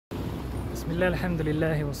Bismillah,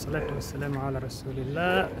 alhamdulillah, wa salatu wa salamu ala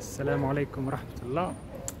rasulillah. Assalamu alaikum wa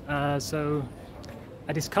rahmatullah. So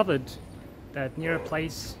I discovered that near a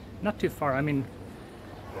place not too far,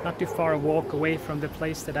 not too far a walk away from the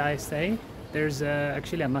place that I stay, there's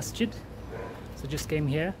actually a masjid. So just came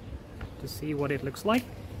here to see what it looks like.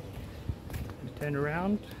 Turn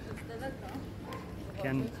around.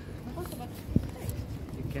 You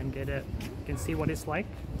can see what it's like.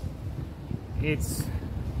 It's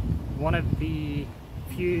one of the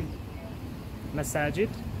few masajid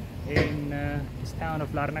in this town of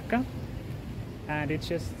Larnaca, and it's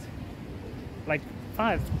just like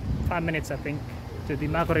five minutes, I think, to the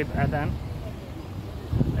Maghrib adhan.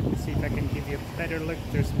 Let me see if I can give you a better look.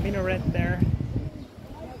 There's a minaret there,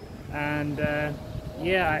 and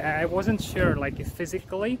yeah, I wasn't sure like if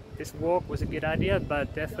physically this walk was a good idea,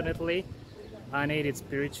 but definitely I need it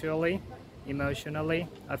spiritually, emotionally.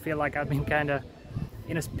 I feel like I've been kind of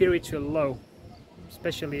in a spiritual low,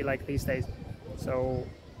 especially like these days. So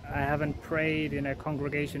I haven't prayed in a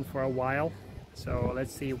congregation for a while. So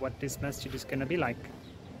let's see what this masjid is gonna be like.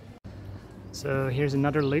 So here's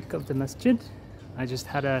another look of the masjid. I just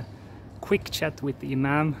had a quick chat with the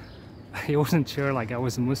Imam. I wasn't sure, like I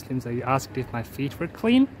was a Muslim, so he asked if my feet were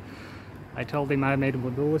clean. I told him I made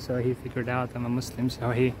wudu, so he figured out I'm a Muslim,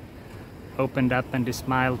 so he opened up and he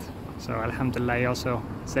smiled. So alhamdulillah, he also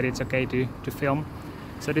said it's okay to film.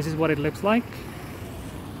 So this is what it looks like.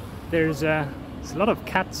 There's a lot of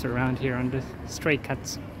cats around here, on the stray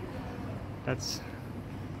cats. It's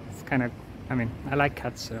kind of, I like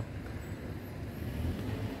cats,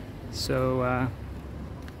 so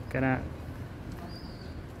gonna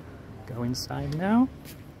go inside now.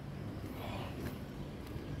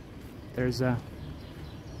 There's a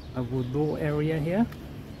wudu area here.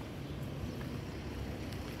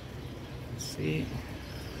 Let's see.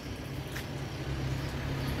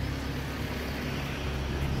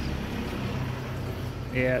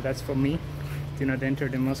 Yeah, that's for me. Do not enter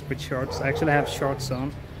the mosque with shorts. I actually have shorts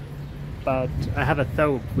on, but I have a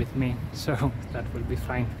thobe with me, so that will be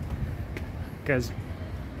fine. Because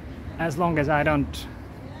as long as I don't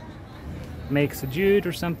make sujood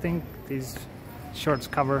or something, these shorts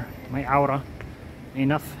cover my aura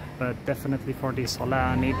enough. But definitely for the salah,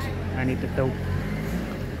 I need the thobe.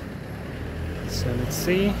 So let's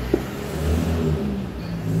see.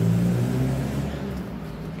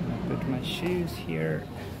 Put my shoes here.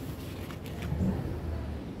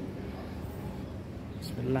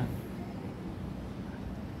 Bismillah.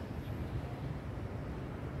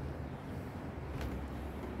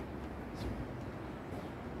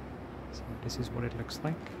 So this is what it looks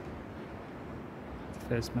like. The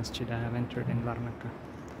first masjid I have entered in Larnaca.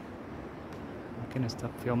 I'm gonna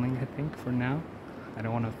stop filming, I think, for now. I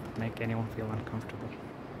don't want to make anyone feel uncomfortable.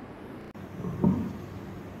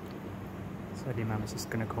 So the Imam is just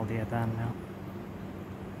gonna call the adhan now.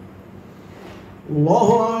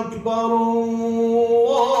 Allahu Akbar,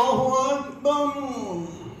 Allahu Akbar,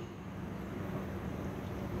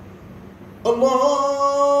 Allahu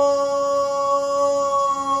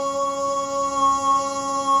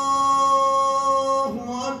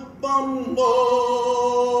Akbar,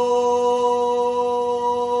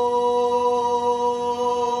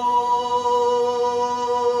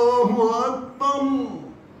 Allahu Akbar.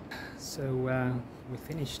 So we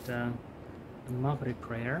finished the Maghrib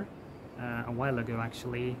prayer a while ago,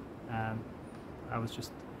 actually. I was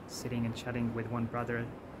just sitting and chatting with one brother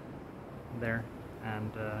there,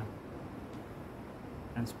 and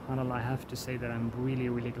subhanAllah, I have to say that I'm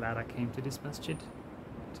really glad I came to this masjid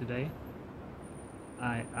today.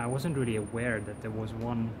 I wasn't really aware that there was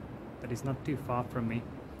one that is not too far from me,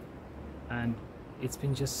 and it's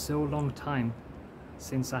been just so long time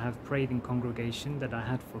since I have prayed in congregation that I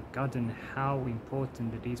had forgotten how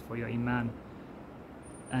important it is for your Iman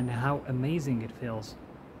and how amazing it feels.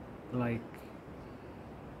 Like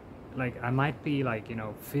I might be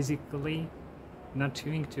physically not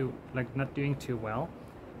doing too well,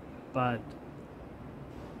 but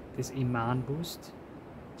this Iman boost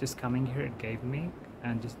just coming here, it gave me,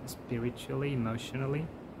 and just spiritually, emotionally,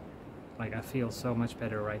 like I feel so much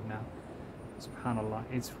better right now. SubhanAllah,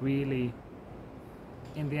 it's really,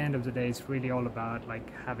 in the end of the day, it's really all about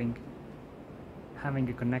like having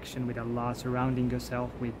a connection with Allah, surrounding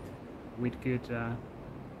yourself with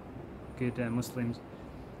good Muslims,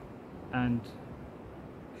 and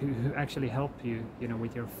who actually help you,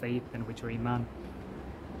 with your faith and with your Iman.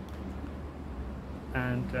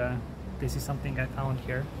 And this is something I found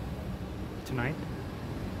here tonight,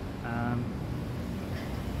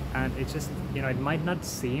 and it's just, it might not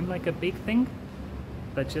seem like a big thing,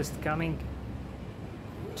 but just coming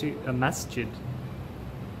to a masjid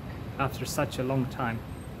after such a long time.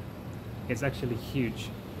 It's actually huge.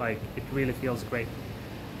 Like, it really feels great.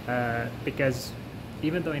 Because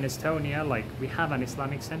even though in Estonia, like, we have an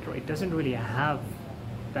Islamic center, it doesn't really have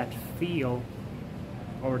that feel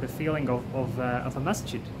or the feeling of a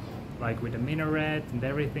masjid, like with the minaret and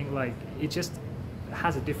everything. Like, it just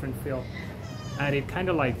has a different feel, and it kind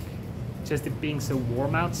of like, just it being so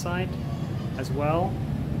warm outside as well,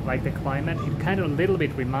 like the climate, it kind of a little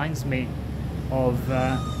bit reminds me of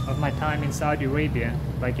my time in Saudi Arabia,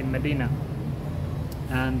 like in Medina.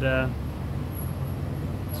 And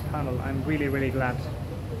subhanAllah, I'm really glad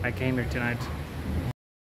I came here tonight.